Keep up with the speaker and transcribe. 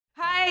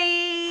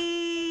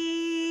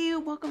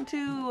welcome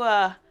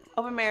to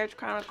Open Marriage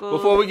Chronicles.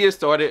 Before we get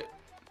started,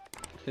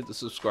 hit the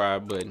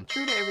subscribe button.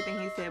 True to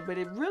everything he said, but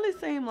it really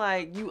seemed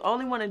like you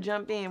only want to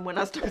jump in when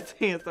I start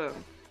saying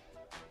something.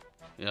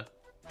 Yeah.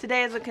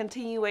 Today is a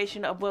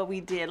continuation of what we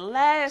did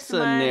last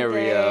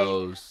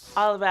Scenarios.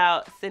 Monday. All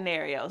about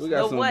scenarios. We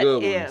got the some what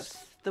good ifs.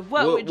 ones. The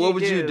what would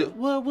you do?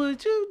 What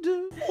would you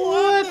do?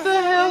 What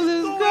the hell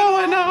is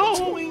going on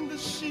between the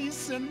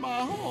sheets in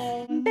my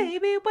home?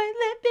 Baby, wait,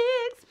 let me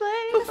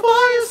explain. Before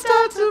you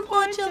start to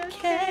point your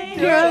cane,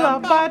 girl,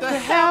 I'm about to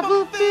have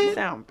a fit. You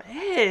sound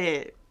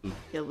bad.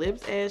 Your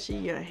lips ashy,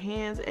 your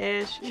hands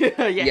ashy. Your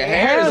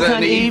hair's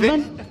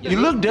uneven. You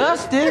look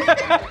dusty.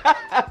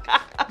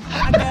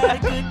 I got a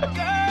good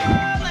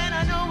girl and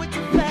I know what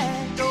you're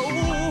like.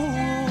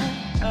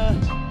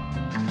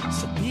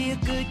 So be a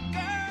good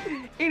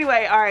girl.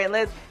 Anyway, all right,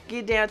 let's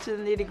get down to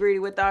the nitty gritty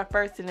with our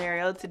first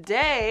scenario.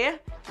 Today,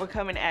 we're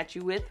coming at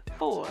you with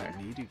 4.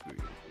 Nitty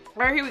gritty.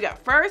 All right, here we go.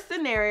 First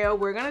scenario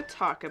we're going to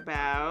talk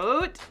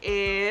about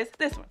is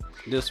this one.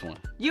 This one.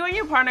 You and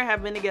your partner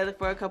have been together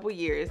for a couple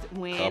years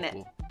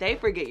when they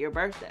forget your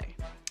birthday.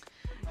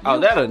 Oh,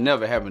 that'll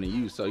never happen to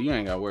you, so you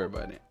ain't got to worry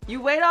about it.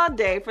 You wait all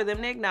day for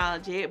them to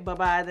acknowledge it, but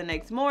by the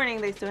next morning,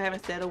 they still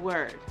haven't said a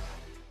word.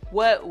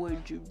 What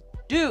would you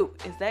do?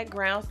 Is that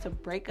grounds to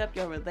break up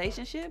your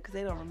relationship because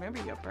they don't remember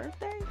your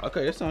birthday?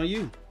 Okay, it's on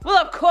you.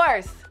 Well, of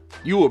course.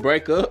 You will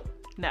break up?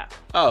 No.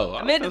 Oh,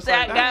 I meant to say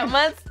I got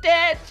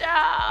mustache,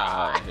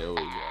 y'all. Oh, here we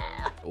go.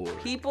 Order.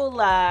 People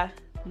lie.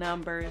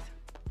 Numbers.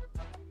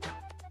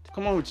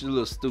 Come on with your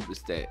little stupid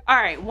stat. All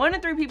right, 1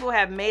 in 3 people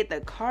have made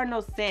the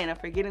cardinal sin of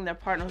forgetting their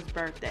partner's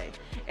birthday.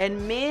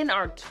 And men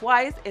are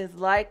twice as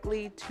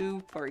likely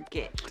to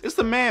forget. It's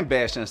a man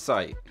bashing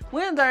site.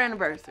 When's our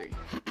anniversary?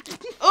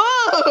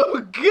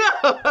 Oh,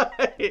 God.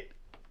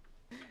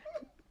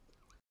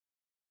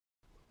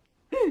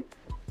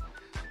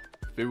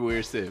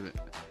 February 7th.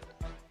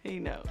 He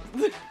knows.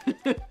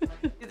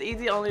 It's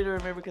easy only to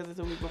remember because it's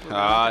a week before.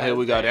 Ah, here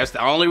we go. That's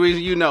the only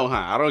reason you know,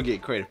 huh? I don't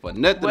get credit for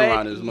nothing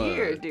around this What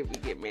year mug. did we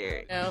get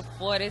married?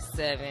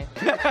 47.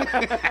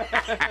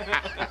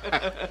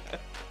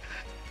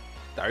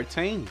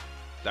 13.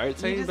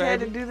 13, You just baby. had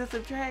to do the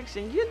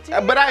subtraction. You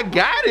did. But I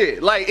got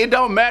it. Like, it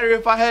don't matter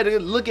if I had to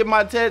look at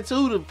my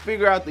tattoo to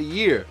figure out the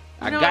year.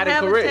 I got it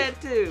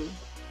correct. You don't have a tattoo.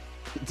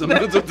 It's a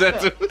mental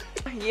tattoo.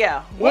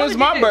 Yeah. When's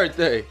my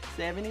birthday?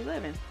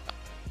 7/11.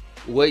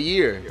 What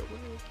year?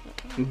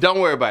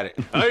 Don't worry about it.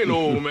 I ain't no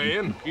old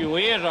man. You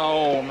is an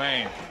old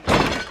man.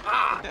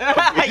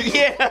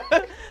 Yeah.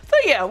 So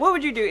yeah, what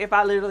would you do if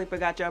I literally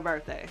forgot your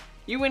birthday?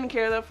 You wouldn't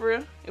care though, for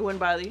real? It wouldn't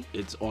bother you?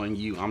 It's on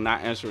you. I'm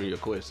not answering your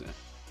question.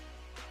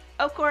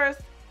 Of course,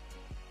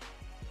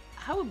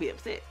 I would be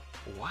upset.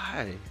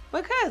 Why?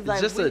 Because It's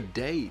like just a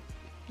date.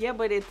 yeah,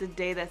 but it's a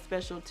day that's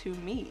special to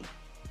me.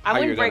 How I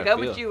wouldn't you're break gonna up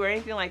with feel. you or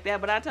anything like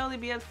that, but I'd totally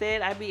be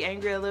upset. I'd be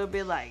angry a little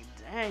bit like,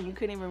 dang, you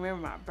couldn't even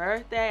remember my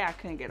birthday. I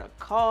couldn't get a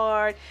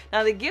card.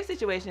 Now, the gift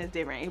situation is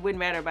different. It wouldn't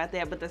matter about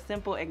that, but the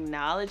simple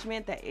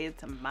acknowledgement that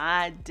it's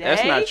my day.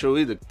 That's not true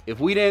either. If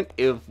we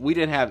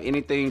didn't have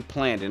anything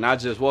planned and I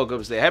just woke up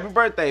and said, happy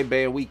birthday,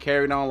 babe, we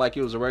carried on like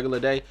it was a regular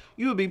day,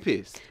 you would be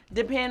pissed.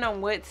 Depending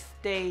on what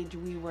stage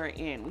we were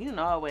in. We didn't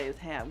always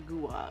have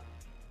goo-up.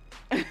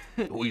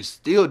 We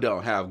still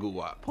don't have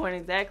guwap. Point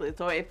exactly.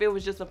 So if it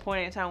was just a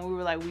point in time we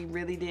were like, we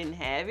really didn't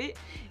have it,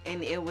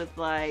 and it was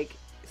like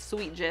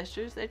sweet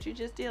gestures that you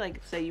just did, like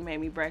say you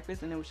made me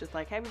breakfast and it was just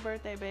like, happy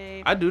birthday,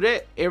 babe. I do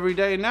that every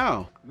day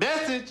now.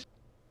 Message.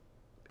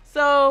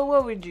 So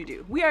what would you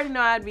do? We already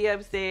know I'd be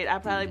upset.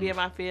 I'd probably be in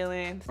my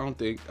feelings. I don't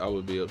think I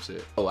would be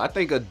upset. Oh, I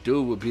think a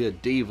dude would be a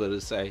diva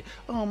to say,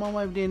 oh, my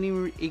wife didn't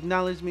even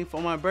acknowledge me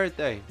for my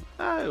birthday.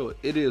 Oh,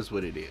 it is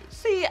what it is.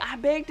 See, I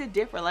beg to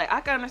differ. Like,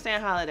 I can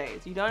understand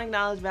holidays. You don't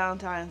acknowledge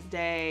Valentine's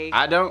Day.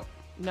 I don't?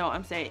 No,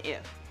 I'm saying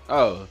if.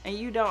 Oh. And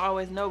you don't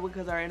always know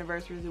because our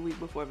anniversary is a week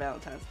before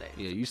Valentine's Day.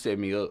 Yeah, you set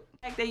me up.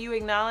 The fact that you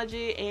acknowledge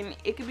it, and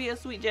it could be a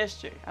sweet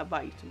gesture. I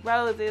buy you some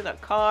roses, a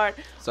card.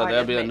 So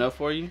that'll be enough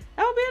for you?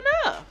 That would be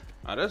enough.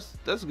 Oh,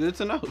 that's good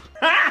to know.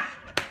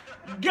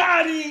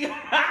 Got him.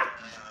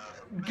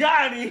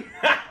 Got him.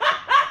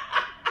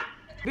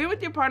 Be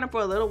with your partner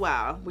for a little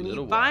while. When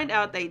you find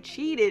out they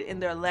cheated in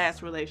their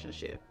last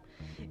relationship,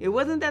 it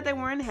wasn't that they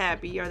weren't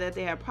happy or that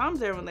they had problems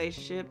in their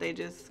relationship. They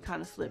just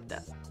kind of slipped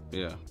up.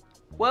 Yeah.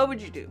 What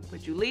would you do?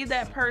 Would you leave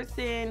that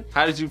person?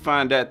 How did you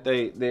find out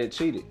they had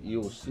cheated?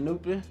 You were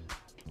snooping?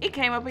 It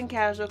came up in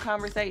casual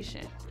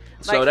conversation.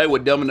 So Like, they were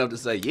dumb enough to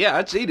say, yeah,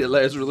 I cheated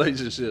last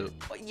relationship.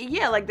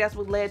 yeah, like that's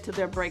what led to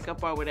their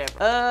breakup or whatever.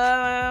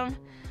 I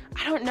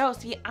don't know.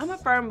 See, I'm a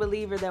firm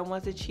believer that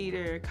once a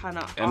cheater kind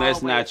of And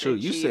that's not true.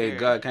 You cheater. said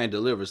God can't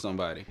deliver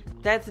somebody.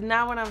 That's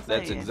not what I'm saying.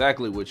 That's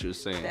exactly what you're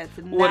saying. That's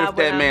What not if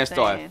that what man I'm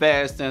started saying.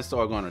 fasting,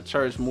 started going to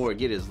church more,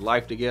 get his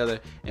life together,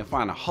 and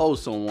find a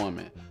wholesome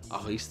woman?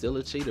 Oh, he's still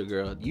a cheater,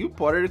 girl. You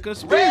part of the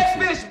conspiracy.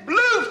 Redfish,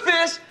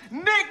 bluefish,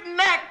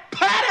 knick-knack,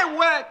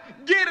 paddywhack,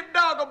 get a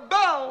dog a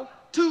bone,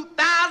 2000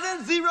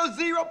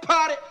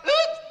 party,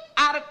 oops,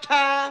 out of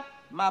time,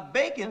 my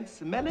bacon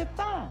smelling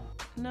fine.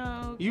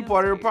 No. You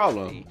part of the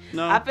problem. conspiracy.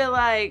 No. I feel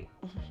like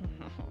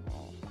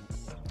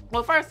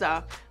Well, first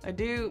off, a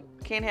dude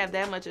can't have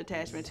that much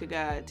attachment to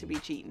God to be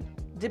cheating.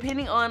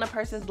 Depending on a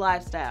person's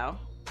lifestyle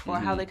or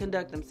how they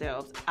conduct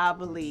themselves, I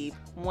believe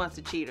once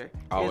a cheater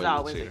is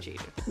always a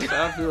cheater.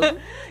 I feel.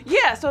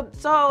 Yeah,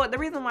 so the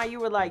reason why you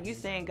were like, you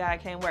saying God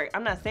can't work,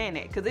 I'm not saying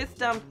that, because it's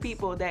some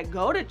people that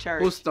go to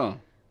church. Who's stung?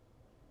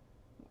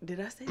 Did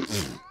I say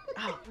that?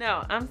 Oh,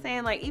 no, I'm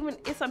saying like even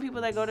it's some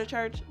people that go to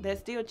church that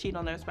still cheat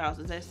on their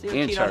spouses, that still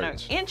cheat on their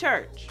in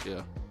church.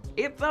 Yeah.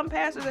 It's some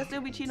pastors that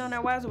still be cheating on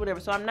their wives or whatever.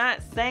 So I'm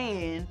not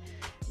saying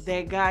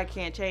that God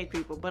can't change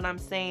people, but I'm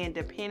saying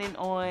depending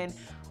on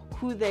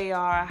who they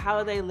are,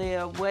 how they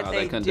live, what How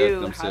they they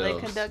do, conduct how they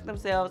conduct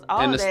themselves, all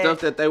and the that. stuff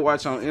that they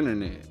watch on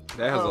internet,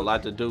 that has a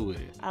lot to do with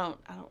it.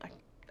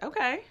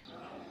 Okay.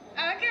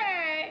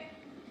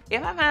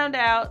 If I found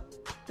out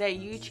that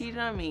you cheated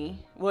on me,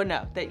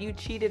 that you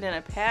cheated in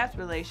a past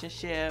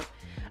relationship,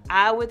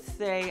 I would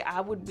say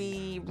I would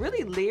be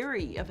really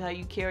leery of how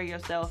you carry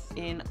yourself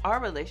in our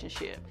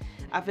relationship.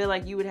 I feel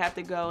like you would have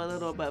to go a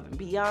little above and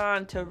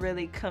beyond to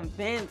really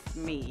convince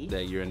me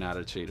that you're not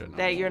a cheater.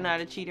 You're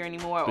not a cheater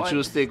anymore. But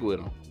you'll stick with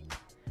them.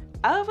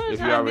 If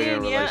you're already in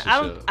a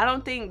relationship. I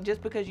don't think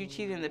just because you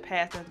cheated in the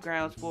past that's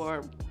grounds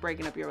for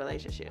breaking up your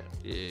relationship.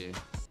 Yeah.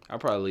 I'll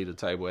probably leave the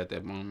table at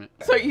that moment.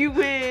 So you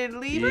would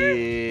leave her?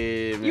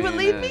 Yeah, man. You would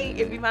leave me?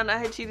 If you found out I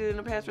had cheated in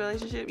a past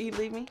relationship, you'd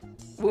leave me?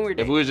 When we were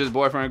dating? If we was just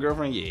boyfriend and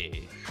girlfriend, yeah,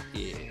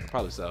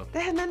 probably so.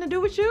 That had nothing to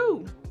do with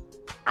you.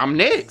 I'm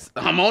next.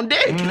 I'm on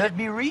deck. Let's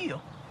be real.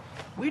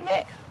 We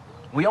next.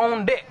 We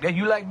on deck. That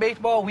you like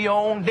baseball, we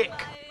on deck.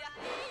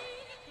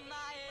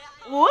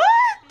 What?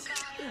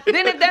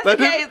 Then if that's the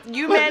case,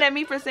 you mad at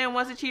me for saying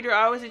once a cheater,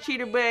 always a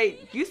cheater,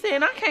 but you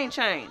saying I can't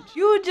change.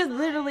 You just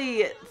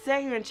literally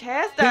sat here and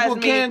chastised me.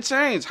 People can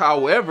change.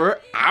 However,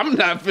 I'm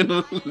not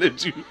finna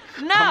let you.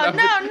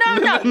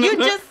 No. You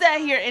just sat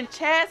here and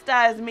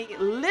chastised me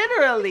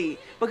literally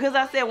because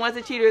I said once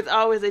a cheater is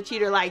always a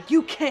cheater. Like,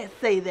 you can't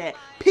say that.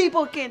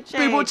 People can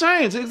change. People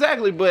change,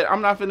 exactly, but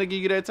I'm not finna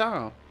give you that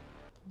time.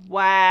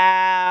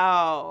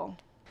 Wow.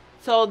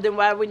 So then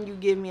why wouldn't you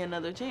give me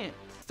another chance?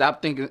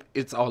 Stop thinking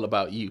it's all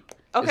about you.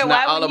 Okay, it's why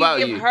not all wouldn't about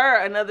you give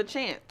her another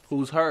chance?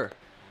 Who's her?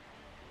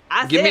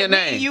 I Give said me a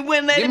name. You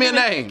wouldn't let Give me a be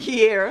name.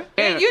 Kiera.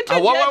 And, You too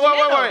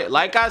wait.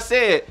 Like I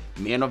said,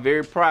 men are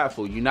very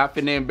prideful. You're not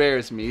finna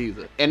embarrass me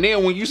either. And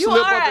then when you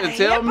slip up and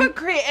tell me, you're a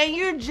hypocrite and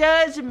you're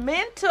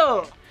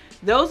judgmental.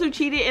 Those who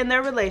cheated in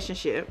their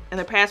relationship, in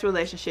their past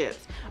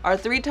relationships, are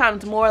 3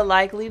 times more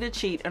likely to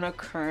cheat in a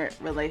current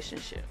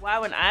relationship. Why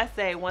when I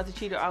say once a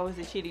cheater, always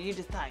a cheater, you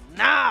just like,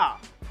 nah.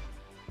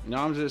 No,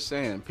 I'm just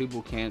saying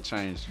people can't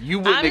change.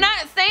 I'm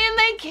not saying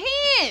they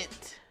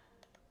can't.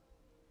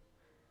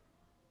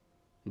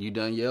 You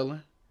done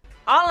yelling?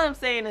 All I'm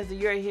saying is that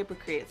you're a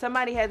hypocrite.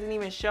 Somebody hasn't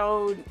even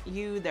shown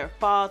you their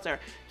faults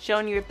or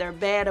shown you if they're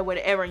bad or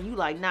whatever, and you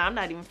like, nah, I'm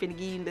not even finna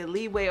give you the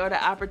leeway or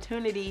the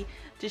opportunity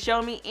to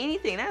show me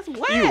anything. That's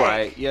whack. You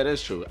right. Yeah,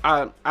 that's true.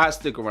 I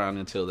stick around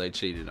until they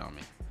cheated on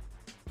me.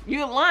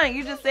 You're lying.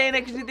 You're just saying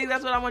that because you think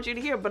that's what I want you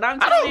to hear. But I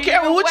don't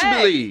care what you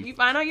believe. You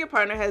find out your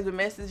partner has been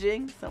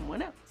messaging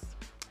someone else.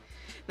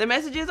 The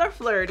messages are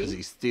flirty. Because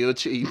he's still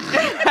cheating.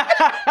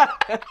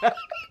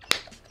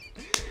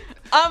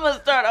 I'm going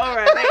to start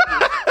over.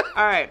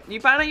 All right. You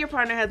find out your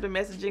partner has been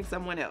messaging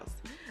someone else.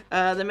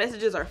 The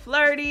messages are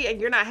flirty and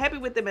you're not happy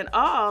with them at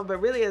all.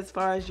 But really, as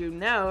far as you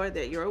know or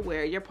that you're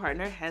aware, your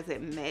partner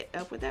hasn't met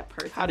up with that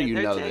person. How do you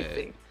know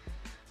that?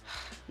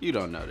 You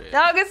don't know that.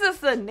 Dog, it's a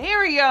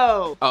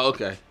scenario. Oh,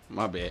 okay.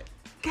 My bad.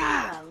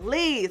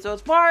 Golly. So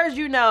as far as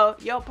you know,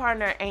 your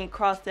partner ain't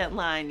crossed that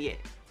line yet.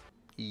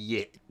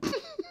 Yet.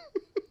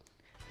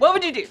 What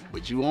would you do?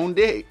 But you on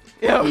deck.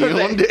 Yeah, you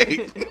on deck.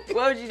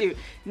 What would you do?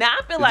 Now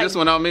I feel like this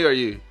one on me or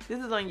you?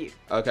 This is on you.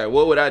 Okay,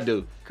 what would I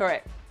do?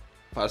 Correct.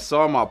 If I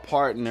saw my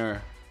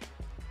partner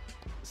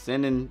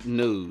sending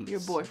nudes. Your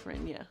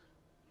boyfriend, yeah.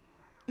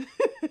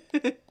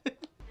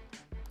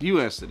 You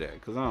answer that,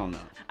 because I don't know.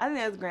 I think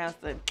that's grounds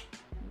to,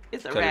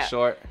 it's a Cut wrap. it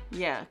short?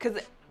 Yeah,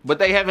 because... But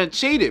they haven't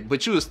cheated,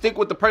 but you would stick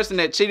with the person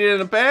that cheated in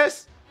the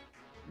past?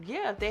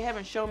 Yeah, if they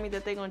haven't shown me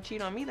that they're going to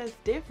cheat on me, that's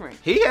different.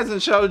 He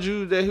hasn't showed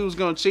you that he was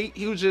going to cheat.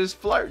 He was just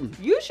flirting.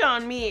 You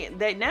shown me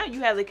that now you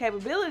have the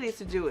capabilities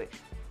to do it.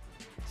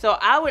 So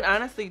I would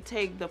honestly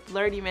take the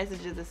flirty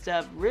messages and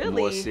stuff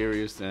really... More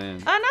serious than...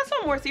 Not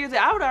so more serious.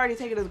 I would already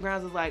take it as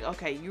grounds of like,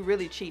 okay, you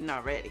really cheating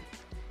already.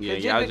 Yeah,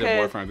 y'all just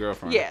boyfriend,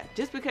 girlfriend. Yeah,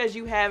 just because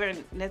you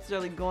haven't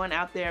necessarily gone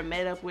out there and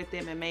met up with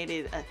them and made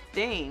it a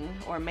thing,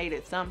 or made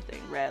it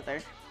something rather,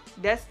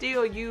 that's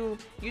still you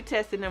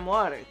testing them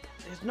waters.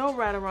 There's no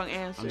right or wrong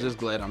answer. I'm just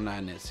glad I'm not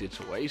in that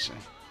situation.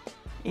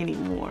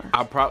 Anymore.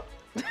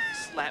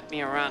 Slap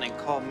me around and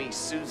call me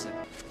Susan.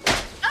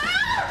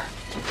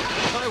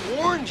 I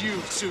warned you,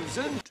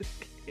 Susan.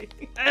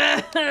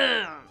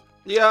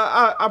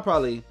 Yeah,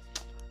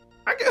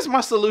 I guess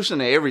my solution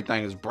to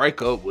everything is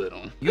break up with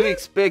them. You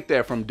expect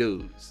that from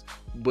dudes.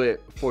 But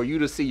for you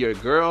to see your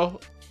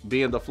girl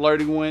being the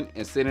flirty one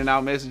and sending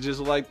out messages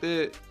like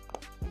that.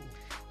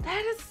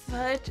 That is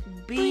such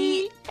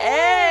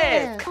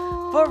BS.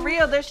 For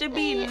real, there should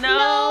be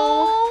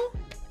no...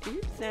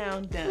 You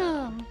sound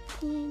dumb.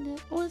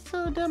 What's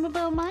so dumb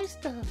about my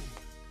stuff?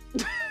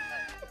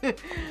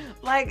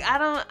 Like, I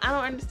don't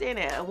understand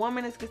it. A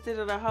woman is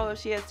considered a hoe if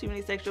she has too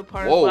many sexual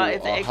partners. Whoa, Well,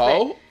 it's a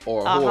hoe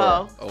or a whore?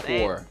 hoe. A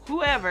whore.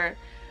 Whoever.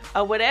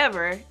 Or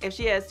whatever, if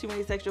she has too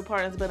many sexual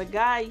partners. But a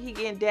guy, he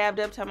getting dabbed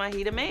up talking about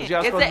he the man. But y'all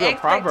It's supposed the to be a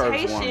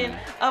Proverbs expectation woman.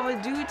 of a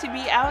dude to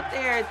be out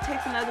there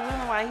texting other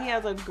women while he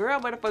has a girl.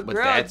 But if a But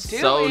girl that's do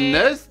so it,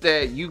 nuts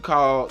that you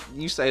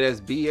say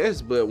that's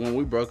BS. But when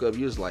we broke up,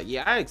 you was like,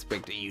 yeah, I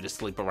expected you to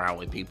sleep around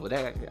with people.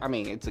 That, I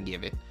mean, it's a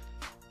given.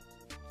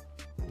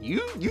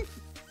 You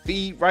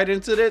feed right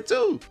into that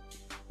too.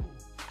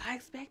 I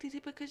expected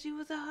it because you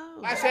was a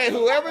hoe. I said,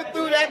 whoever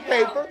threw that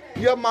paper,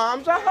 your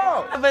mom's a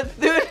hoe. But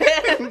through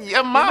that,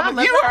 Your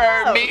mama, you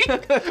heard me.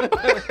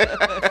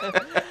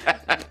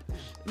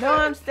 No,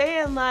 I'm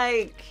saying,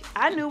 like,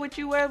 I knew what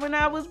you were when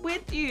I was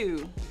with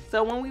you.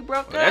 So when we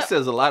broke That up,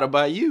 says a lot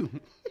about you.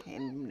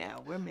 and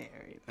now we're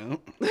married.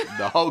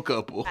 The whole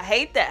couple. I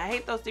hate that. I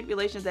hate those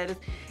stipulations that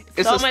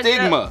It's so a much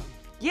stigma. Stuff.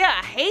 Yeah,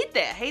 I hate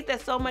that. I hate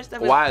that so much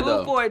stuff Why, is cool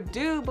though? for a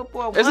dude, but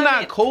for a It's woman.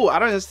 not cool. I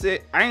didn't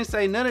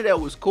say none of that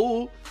was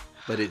cool,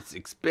 but it's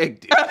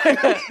expected.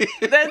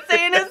 That's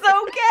saying it's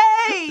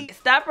okay.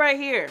 Stop right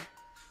here.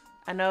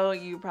 I know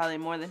you're probably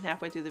more than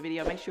halfway through the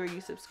video. Make sure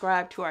you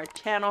subscribe to our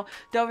channel.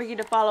 Don't forget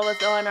to follow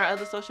us on our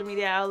other social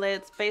media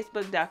outlets,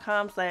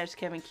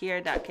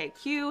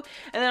 facebook.com/KevoKiera.kq.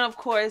 And then, of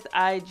course,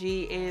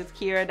 IG is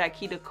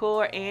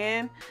Kiera.KevoKiera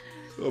and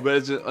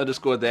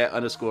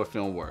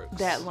 _that_film works.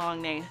 that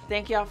long name.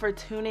 Thank y'all for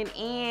tuning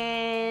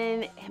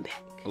in. And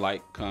back.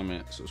 Like,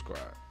 comment, subscribe.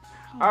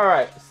 All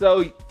right.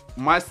 So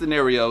my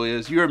scenario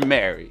is you're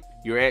married.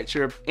 You're at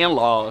your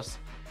in-laws.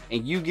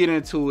 And you get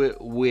into it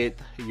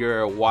with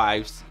your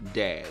wife's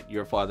dad,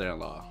 your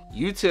father-in-law.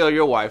 You tell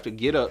your wife to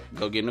get up,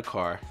 go get in the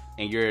car,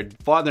 and your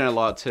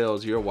father-in-law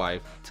tells your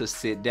wife to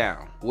sit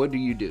down. What do?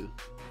 I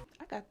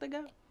got to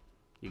go.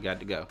 You got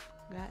to go.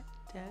 Got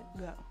to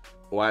go.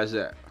 Why is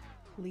that?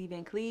 Leave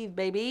and cleave,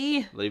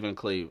 baby. Leave and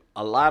cleave.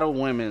 A lot of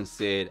women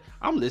said,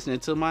 I'm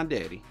listening to my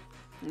daddy.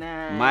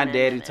 Nah. My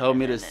daddy told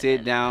me to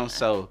sit down,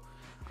 so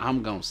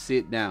I'm going to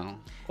sit down.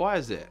 Why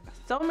is that?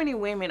 So many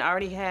women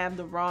already have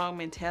the wrong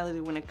mentality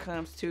when it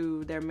comes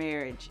to their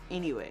marriage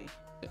anyway.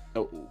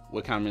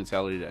 What kind of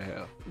mentality they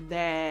have?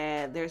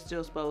 That they're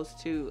still supposed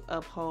to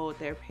uphold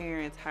their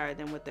parents higher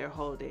than what they're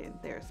holding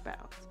their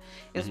spouse.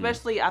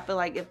 Especially, I feel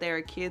like if there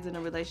are kids in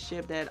a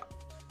relationship that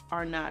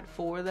are not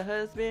for the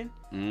husband.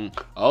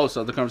 Oh,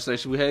 so the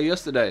conversation we had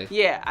yesterday.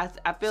 Yeah, I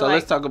feel So like.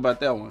 let's talk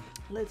about that one.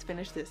 Let's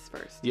finish this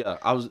first. Yeah,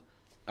 I was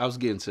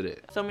getting to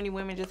that. So many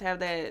women just have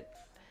that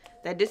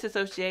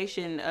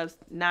disassociation of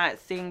not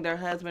seeing their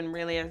husband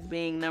really as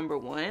being number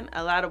one.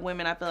 A lot of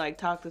women, I feel like,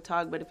 talk the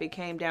talk, but if it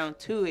came down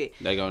to it,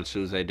 They gonna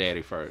choose their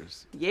daddy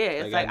first. yeah,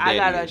 it's They like got I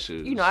daddy gotta,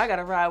 issues. I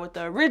gotta ride with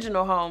the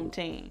original home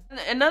team.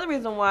 Another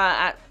reason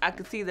why I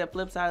could see the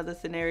flip side of the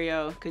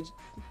scenario, because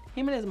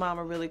him and his mom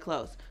are really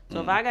close. So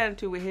if I got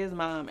into it with his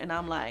mom and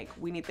I'm like,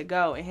 we need to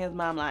go, and his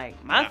mom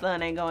like, my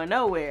son ain't going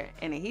nowhere,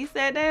 and then he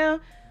sat down.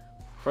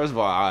 First of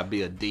all, I'd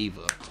be a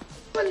diva.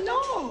 But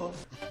no.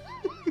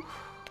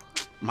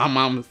 My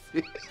mama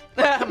said.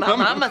 My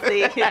mama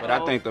said. But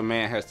I think the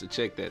man has to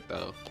check that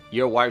though.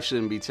 Your wife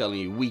shouldn't be telling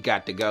you we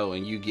got to go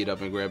and you get up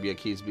and grab your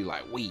kids and be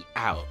like, we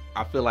out.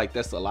 I feel like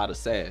that's a lot of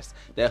sass.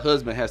 That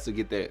husband has to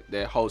get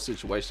that whole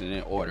situation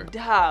in order.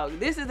 Dog,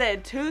 this is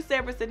at two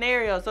separate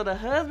scenarios. So the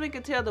husband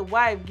could tell the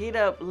wife, get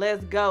up,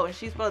 let's go. And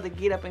she's supposed to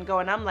get up and go.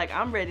 And I'm like,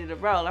 I'm ready to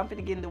roll. I'm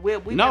finna get in the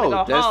whip. We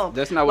finna go home.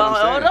 That's not what I'm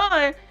saying. Hold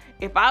on.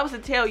 If I was to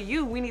tell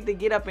you we need to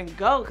get up and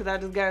go because I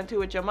just got into it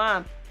with your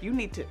mom, you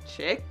need to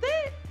check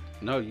that?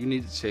 No, you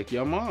need to check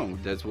your mom.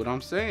 That's what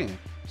I'm saying.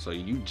 So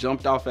you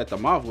jumped off at the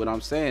mouth. What I'm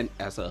saying,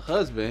 as a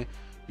husband,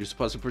 you're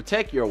supposed to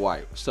protect your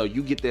wife. So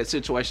you get that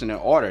situation in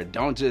order.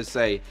 Don't just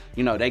say,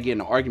 they get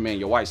in an argument and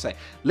your wife say,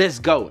 let's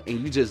go. And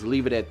you just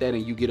leave it at that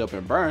and you get up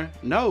and burn.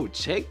 No,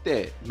 check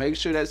that. Make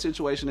sure that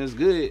situation is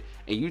good.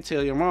 And you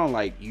tell your mom,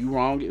 like, you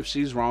wrong if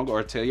she's wrong.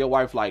 Or tell your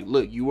wife, like,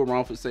 look, you were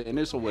wrong for saying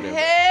this or whatever.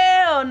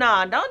 Hell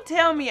nah. Don't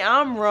tell me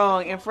I'm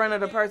wrong in front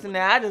of the person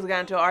that I just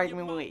got into an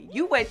argument with.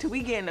 You wait till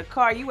we get in the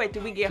car. You wait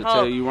till we get To home.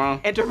 tell you wrong?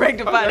 And to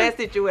rectify Okay. that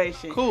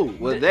situation. Cool.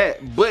 Well,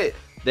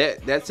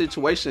 that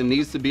situation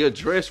needs to be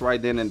addressed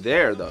right then and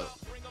there, though.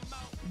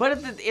 But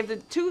if the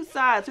two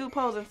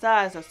opposing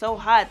sides are so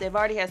hot, they've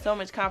already had so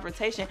much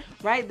confrontation,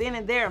 right then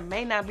and there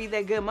may not be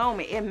that good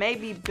moment. It may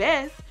be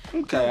best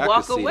Okay, I to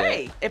walk can see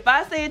away. that. If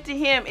I say it to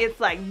him,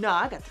 it's like, no,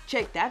 I got to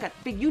check that. I got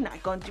to figure you're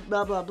not going to do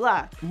blah, blah,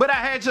 blah. But I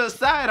had your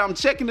side. I'm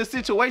checking the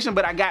situation,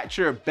 but I got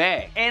your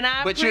back. And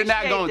I But you're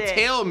not appreciate gonna that.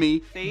 tell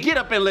me, See? get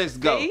up and let's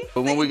go. See?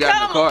 But when See? we got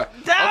in the car,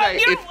 Dog,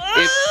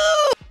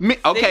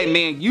 okay, See?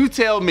 man, you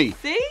tell me.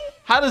 See?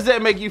 How does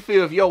that make you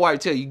feel if your wife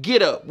tell you,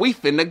 get up, we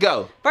finna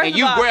go, First and of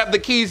you all- grab the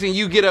keys and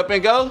you get up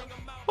and go?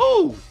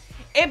 Ooh.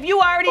 If you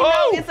already know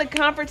Oh. it's a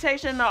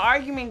confrontation or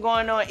argument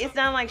going on, it's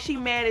not like she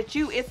mad at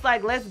you. It's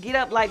like, let's get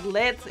up, like,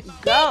 let's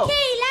go.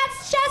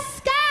 Let's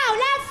just go.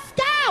 Let's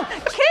go.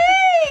 Key.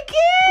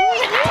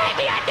 Take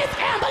me out this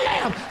amber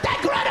lamb. That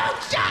girl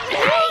don't shot me.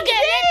 You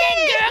can let that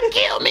girl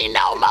kill me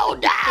no more,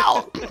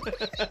 dog.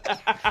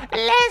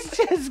 let's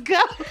just go.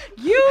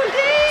 You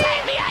did.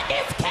 Take me out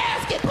this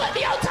casket, put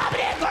me on top of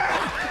that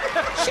girl.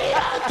 She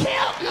done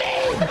killed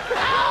me.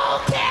 I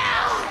don't care.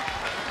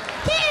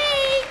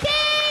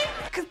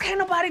 Cause can't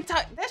nobody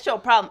talk. That's your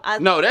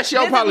problem. No, that's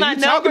your This is problem. my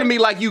You talking to number. me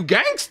like you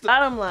gangster.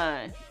 Bottom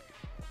line,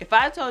 if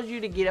I told you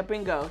to get up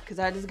and go, cause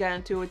I just got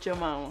into it with your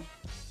mama,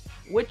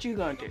 what you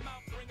gonna do?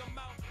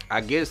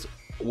 I guess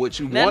what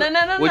you No, want,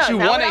 no. what you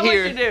Not want what to I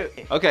hear. want you to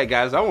do. Okay,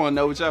 guys, I want to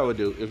know what y'all would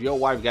do if your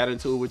wife got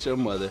into it with your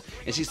mother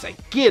and she say,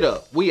 "Get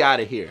up, we out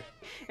of here."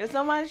 If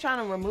somebody's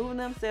trying to remove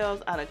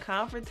themselves out of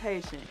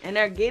confrontation and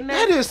they're getting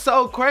That there, is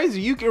so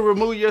crazy. You can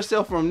remove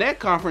yourself from that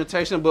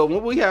confrontation, but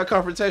when we have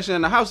confrontation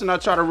in the house and I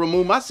try to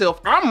remove myself,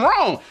 I'm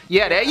wrong.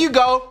 Yeah, there you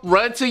go.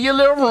 Run to your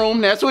little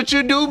room. That's what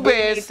you do we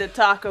need best. to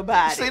talk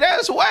about See, it.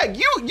 that's whack.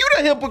 You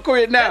the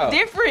hypocrite now. That's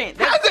different.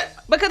 How's it?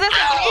 Because that's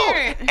your Oh,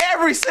 parent.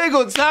 every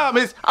single time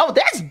it's, oh,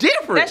 that's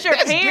different. That's your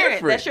parent.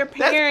 different. That's your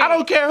parent. I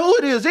don't care who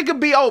it is. It could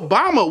be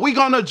Obama. We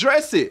gonna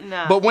address it.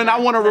 Nah, but when I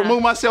want to nah.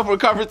 remove myself from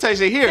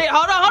confrontation here, Hey,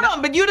 hold on.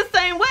 But you the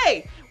same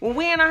way. When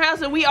we in our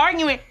house and we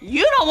arguing,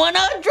 you don't want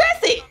to address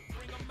it.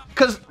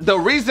 because the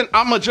reason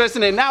I'm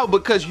addressing it now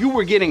because you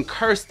were getting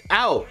cursed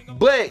out,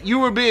 but you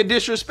were being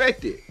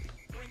disrespected.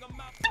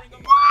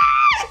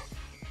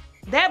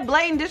 That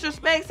blatant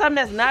disrespect, something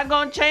that's not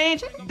gonna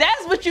change.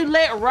 That's what you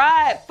let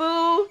ride,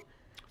 fool.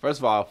 First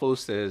of all, a fool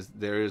says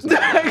there is no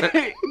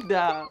God.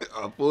 Dog.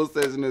 A fool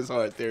says in his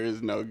heart there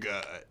is no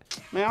God.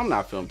 Man, I'm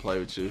not feeling play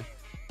with you.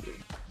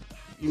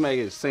 You make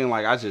it seem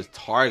like I just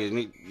targeted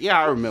me. Yeah,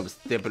 I remember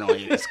stepping on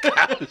your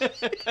couch.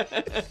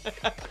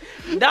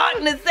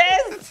 Darkness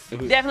says,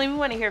 definitely we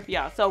want to hear from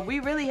y'all. So we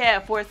really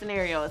have 4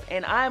 scenarios,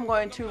 and I'm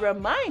going to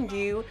remind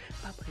you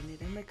by putting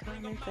it in the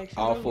comment section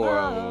All 4 below.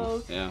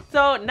 of them. Yeah.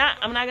 So I'm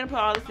not gonna put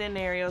all the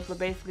scenarios, but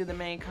basically the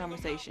main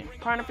conversation.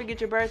 Partner forget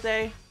your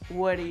birthday,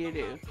 what do you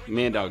do?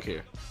 Men don't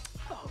care.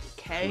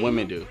 Okay.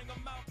 Women do.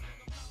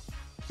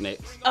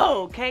 Next.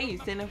 Okay, you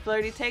sending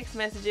flirty text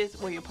messages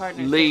where your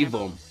partner Leave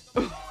them.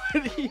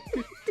 What do you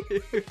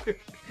do?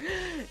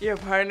 Your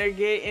partner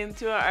get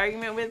into an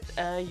argument with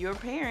your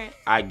parent.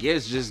 I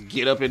guess just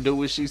get up and do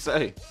what she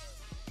say.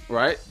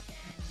 Right?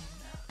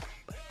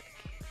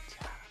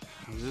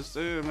 I'm just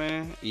saying,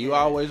 man. You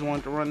always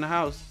want to run the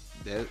house.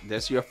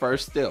 That's your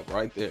first step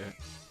right there.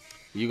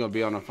 You're going to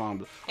be on the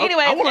phone.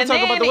 Anyway, I want to and talk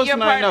then about the what's your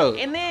the name? No.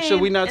 and then,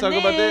 Should we not and talk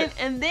about then-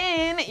 that? And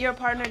then your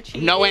partner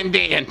cheated. No, and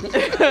then.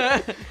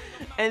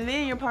 And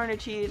then your partner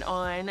cheated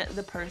on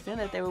the person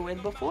that they were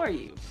with before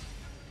you.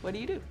 What do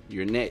you do?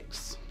 You're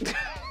next.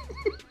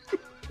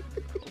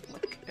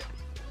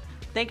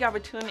 Thank y'all for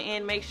tuning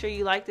in. Make sure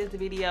you like this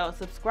video.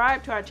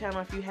 Subscribe to our channel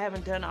if you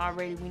haven't done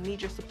already. We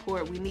need your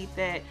support. We need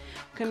that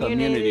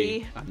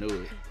community. I knew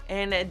it.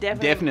 And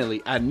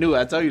Definitely. I knew.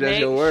 I told you that's make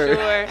your word.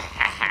 sure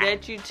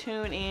that you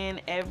tune in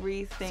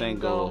every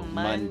single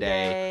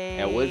Monday.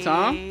 At what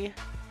time?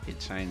 It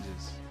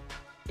changes.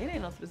 It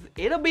ain't no specific.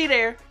 It'll be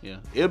there. Yeah.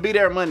 It'll be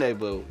there Monday,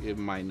 but it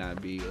might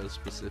not be a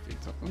specific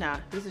time. Nah,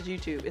 this is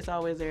YouTube. It's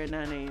always there at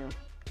 9 a.m.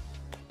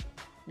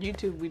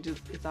 YouTube,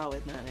 it's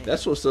always 9 a.m.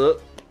 That's what's up.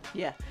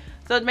 Yeah.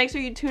 So make sure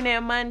you tune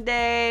in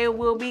Monday.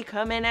 We'll be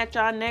coming at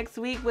y'all next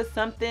week with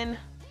something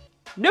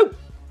new.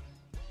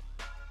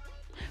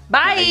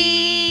 Bye.